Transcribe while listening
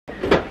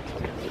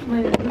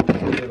It's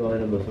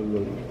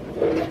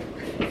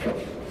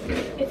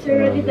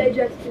already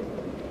digested.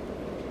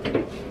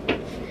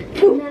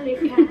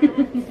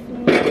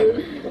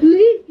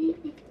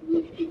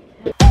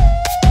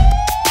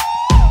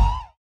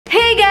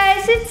 Hey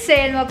guys, it's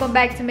Chelseah. Welcome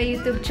back to my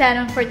YouTube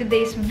channel. For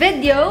today's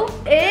video,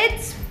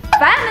 it's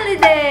Family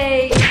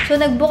Day! So,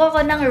 nagbook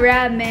ako ng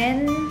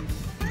ramen.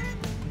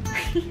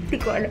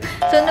 Hindi ko alam.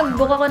 So,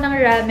 nagbook ako ng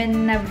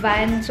ramen na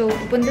van. So,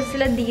 pupunta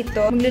sila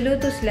dito.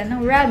 Magluluto sila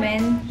ng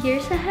ramen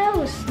here sa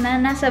house na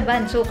nasa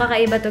van. So,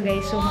 kakaiba to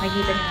guys. So,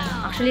 makikita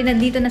niyo. Actually,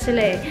 nandito na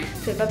sila eh.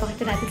 So,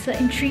 ipapakita natin sila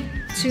in 3,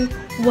 2,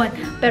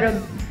 1. Pero,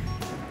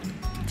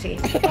 sige.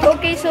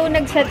 Okay, so,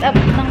 nag-set up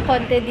ng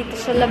konti dito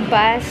sa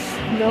labas.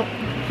 Look.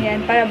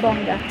 Yan, para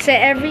bongga. Kasi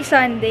every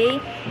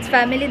Sunday, it's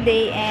Family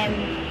Day and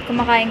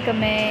kumakain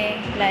kami,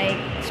 like,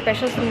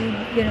 special food,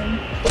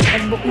 gano'n.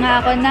 Nag-book nga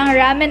ako ng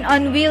ramen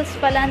on wheels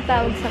pala ang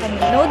tawag sa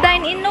kanila. No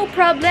dine-in, no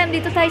problem.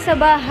 Dito tayo sa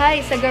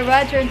bahay, sa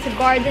garage, or sa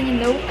garden, you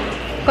know.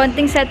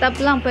 Konting setup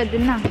lang, pwede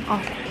na.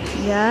 Oh,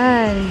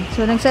 yan.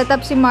 So,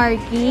 nag-setup si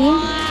Marky.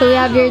 So, we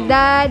have your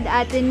dad,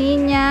 ate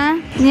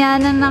Nina.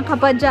 Niya na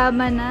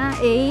nakapajama na,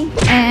 eh.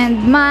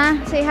 And Ma,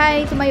 say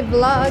hi to my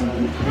vlog.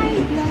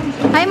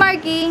 Hi,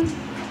 Marky.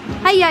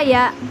 Hi,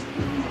 Yaya.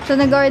 So,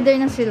 nag-order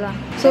na sila.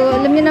 So,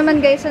 alam niyo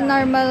naman guys, sa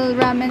normal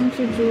ramen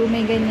chuju,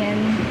 may ganyan.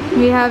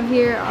 We have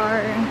here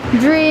our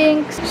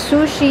drinks,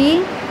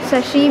 sushi,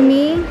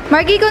 sashimi.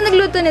 Marky, ikaw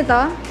nagluto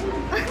nito?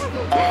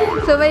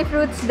 So, may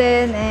fruits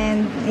din.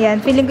 And,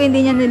 yan. Feeling ko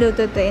hindi niya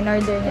niluto to.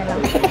 In-order niya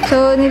lang.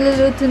 So,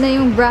 niluluto na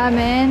yung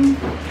ramen.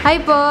 Hi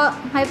po!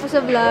 Hi po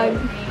sa vlog.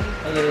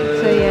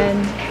 So, yan.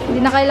 Hindi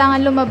na kailangan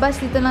lumabas.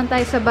 Dito lang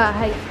tayo sa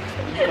bahay.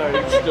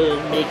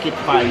 To make it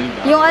funny.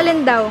 Yung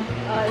alin daw?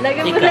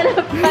 Lagyan mo na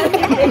lang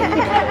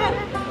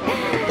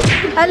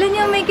Alin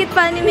yung make it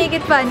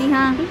funny,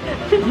 ha?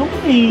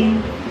 Okay.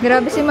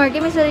 Grabe si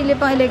Marky, may sarili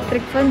pang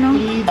electric fan, no?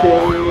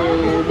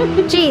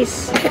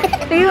 Cheese!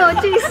 Tingnan mo,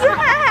 cheese!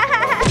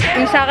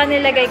 Yung sa akin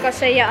nilagay ko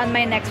saya on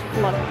my next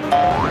vlog.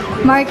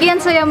 Marky,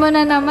 ang saya mo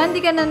na naman. Di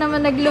ka na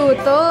naman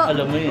nagluto.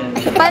 Alam mo yan.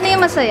 Paano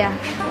yung masaya?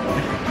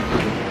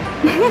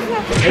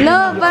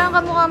 Hello, parang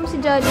kamukha mo si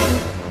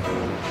Jollibee.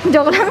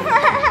 Joke lang.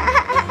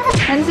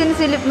 Ano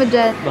sinisilip mo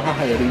dyan?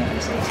 Baka hiring ako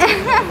sa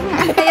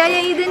Kaya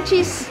yung Eden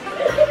cheese.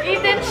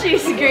 Eden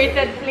cheese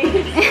grated,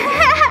 please.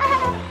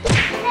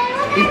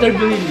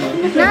 interviewin mo.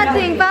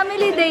 Nothing.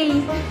 Family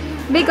Day.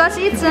 Because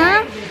it's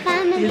a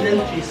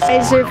Eden cheese.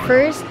 it's your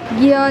first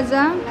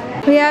gyoza.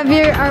 We have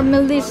here our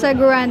Melissa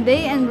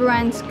Grande and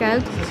Brian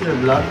Scalp. Is this your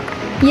vlog?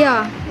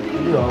 Yeah.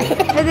 Wow.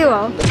 Edi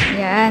wow.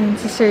 Yan,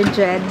 si Sir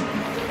Jed.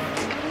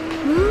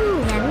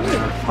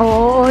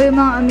 Oo, yung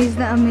mga amaze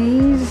na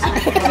amaze.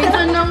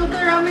 Minsan lang ito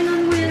ramen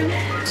on wheels.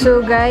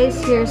 So guys,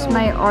 here's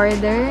my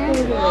order.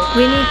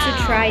 We need to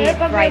try it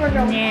right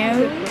now.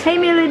 Hey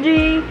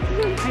Melody!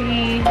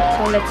 Hi!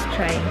 So let's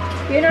try.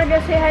 You're not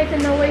gonna say hi to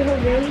No Way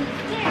Jose?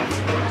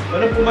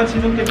 Walang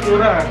pumansin ng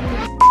tempura.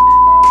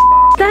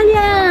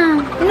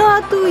 Talia! You know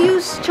how to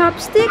use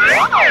chopsticks?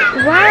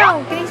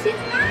 Wow! Can I see?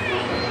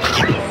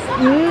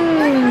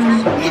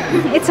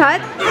 It's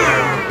hot?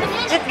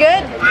 Is it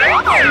good?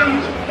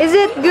 Is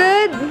it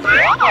good?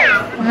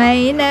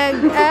 May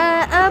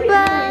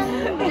nag-aabang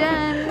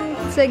dyan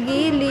sa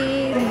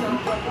gilid.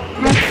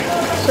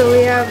 So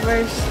we have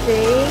our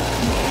steak.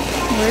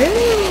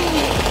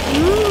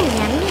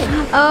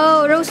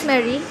 Oh,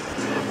 rosemary?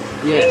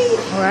 Yes.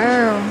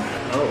 Wow.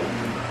 Oh.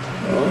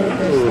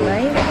 Just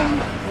like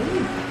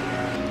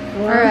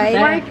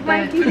alright.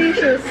 Marky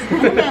dishes.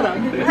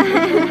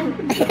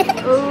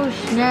 Oh,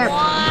 snap.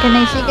 Can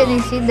I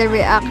see the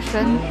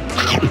reaction?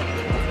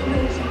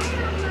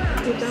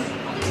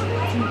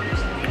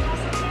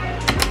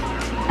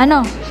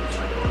 Ano?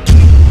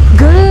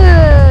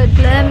 Good!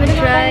 Let me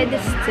try the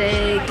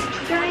steak.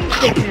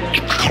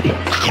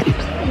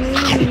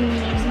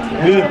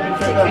 Good.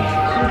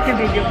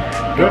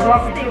 Good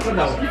walking ko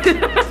daw.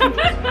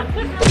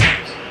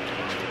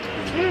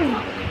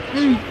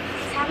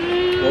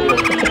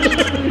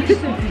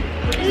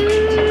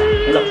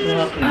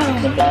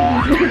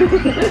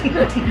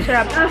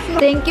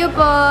 Thank you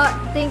po.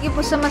 Thank you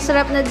po sa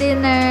masarap na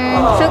dinner.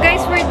 So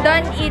guys, we're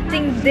done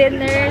eating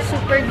dinner.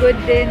 Super good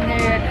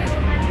dinner.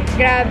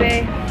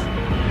 Grabe.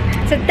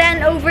 It's a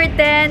 10 over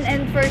 10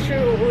 and for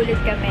sure uulit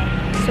kami.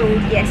 So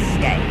yes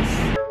guys.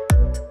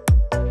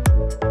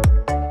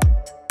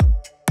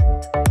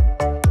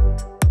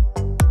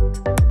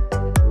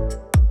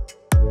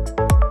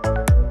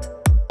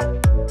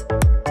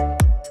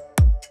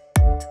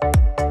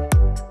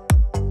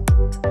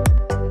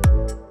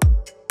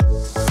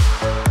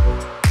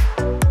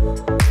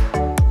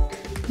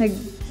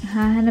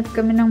 Naghahanap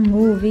kami ng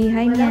movie.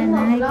 Hi,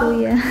 Nana. Hi,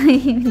 Kuya.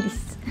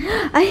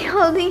 Ay,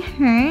 holding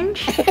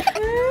hands.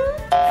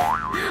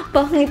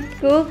 Pangit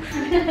ko.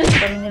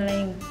 Kami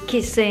nila yung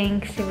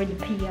kissing kasi with the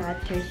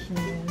theaters.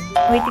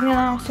 Waiting na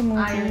lang ako sa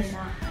movies.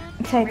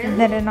 Excited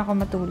na rin ako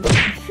matulog.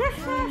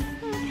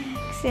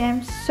 Kasi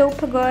I'm so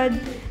pagod.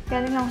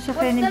 Galing ako sa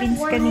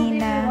Philippines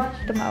kanina.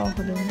 Tumao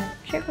ko doon.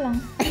 Share ko lang.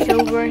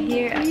 So, we're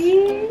here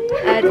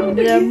at at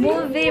the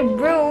movie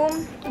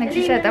room.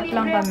 Nagsiset up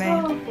lang kami.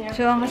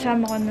 So, ang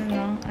kasama ko na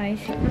lang ay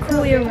si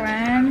Kuya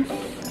Rans,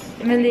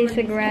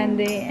 Melissa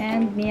Grande,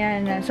 and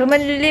Niana. So,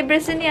 malilibre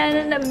si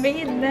Niana na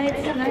midnight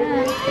snack.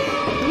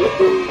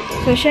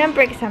 So,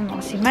 syempre, kasama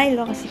ko si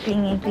Milo kasi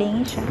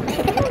clingy-clingy siya.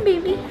 Oh,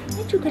 baby.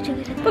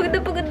 Pagod na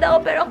pagod na ako,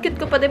 pero ang cute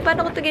ko pa din.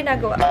 Paano ko ito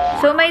ginagawa?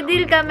 So, may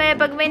deal kami.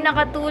 Pag may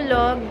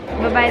nakatulog,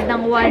 babayad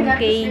ng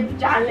 1K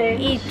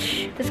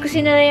each. Tapos kung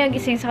sino na yung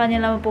gising, sa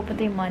kanila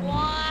mapupunta yung money.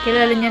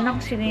 Kilala niya na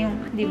kung sino yung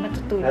hindi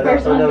matutulog.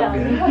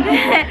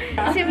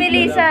 Si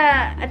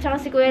Melissa at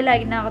saka si Kuya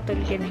lagi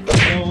nakakatulog yun.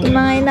 Yung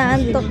mga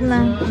inaantok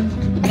na.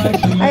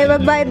 Ay,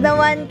 magbayad ng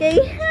 1K.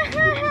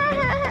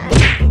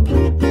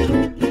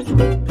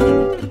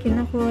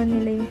 Kinakuha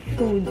nila yung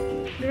food.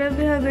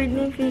 Grabe, haggard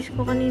na yung face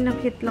ko. Kanina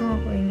cute lang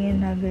ako.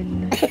 Ngayon, haggard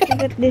na.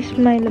 Look at this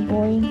smile,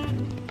 boy.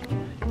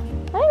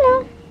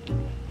 Hello.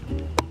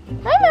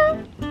 Hello.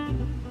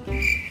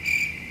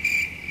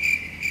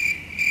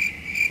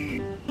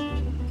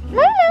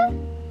 Hello.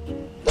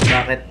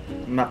 Bakit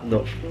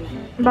McDo?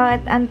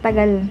 Bakit ang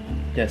tagal?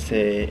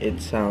 Kasi it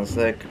sounds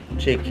like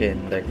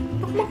chicken. Like,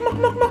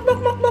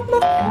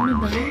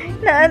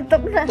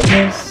 Naantok na.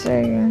 Yes,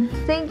 sir.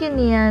 Thank you,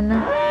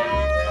 Niana.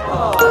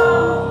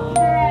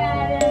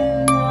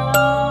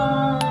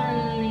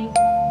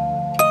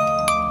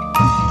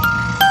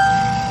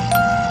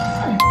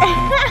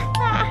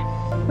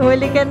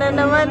 Huli ka na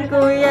naman,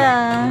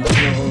 kuya.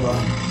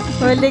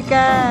 Huli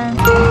ka.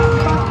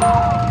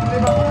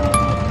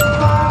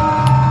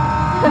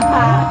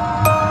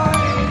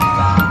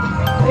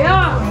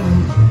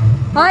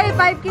 Hoy,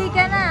 5K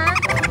ka na, ha?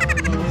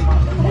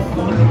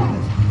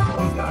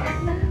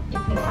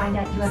 Find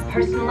out you have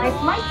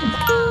personalized license.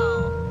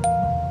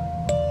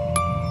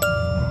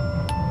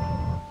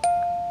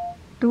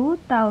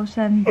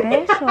 2,000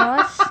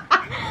 pesos?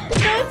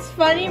 That's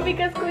funny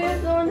because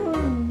Kuya's the one who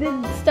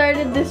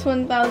started this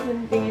 1,000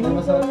 thing. And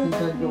he's the one who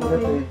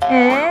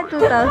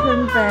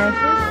 2,000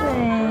 pesos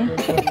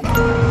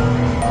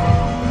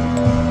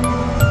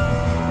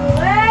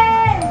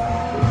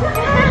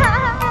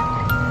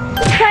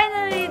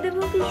Finally, the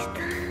movie's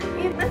done.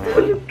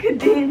 natulog ka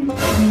din.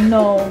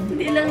 No.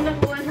 Hindi lang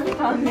nakuha ng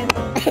comment.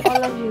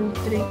 All of you,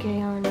 3K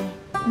honey.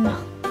 No.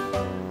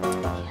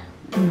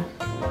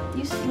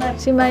 You slept.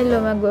 Si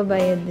Milo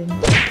magbabayad din.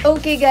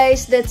 Okay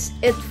guys, that's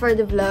it for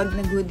the vlog.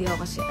 Nag-hoodie ako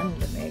kasi ang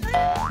lamig.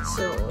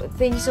 So,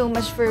 thank you so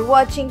much for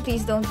watching.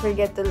 Please don't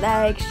forget to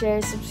like,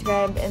 share,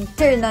 subscribe, and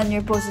turn on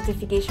your post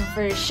notification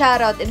for a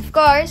shoutout. And of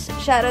course,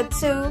 shoutout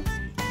to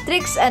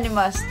Trix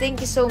Animas. Thank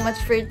you so much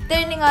for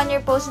turning on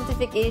your post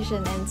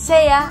notification. And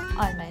see ya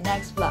on my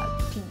next vlog.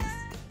 Peace.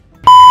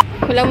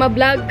 Walang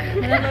ma-vlog.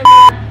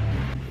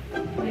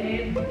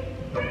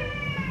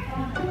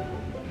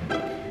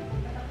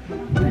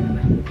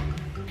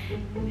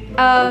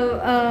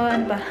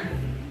 Ano ba?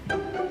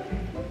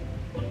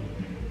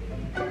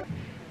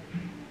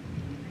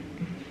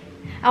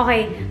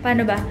 Okay,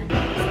 paano ba?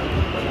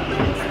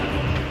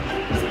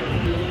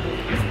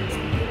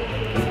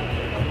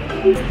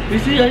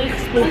 this is an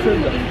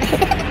exposure.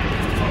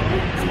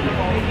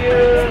 Thank you.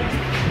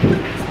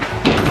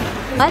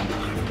 What?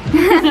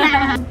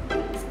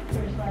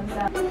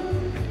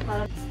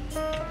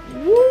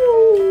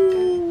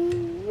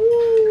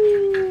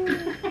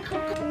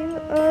 You'll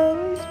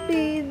always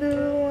be the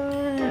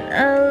one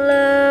I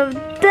love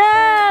the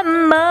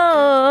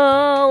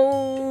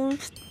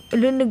most.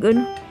 Ano?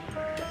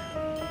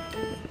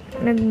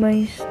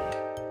 Nag-mais.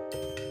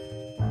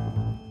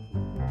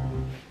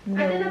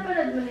 No. Ano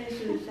napanood mo na yung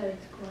Suicide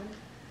Squad?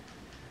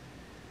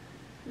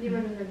 Hindi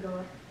mo na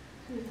nagawa?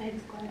 Suicide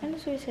Squad? Ano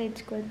Suicide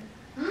Squad?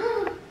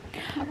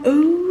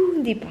 Oh,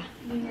 hindi pa.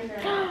 Hindi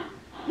na.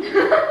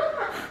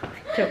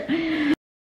 Joke.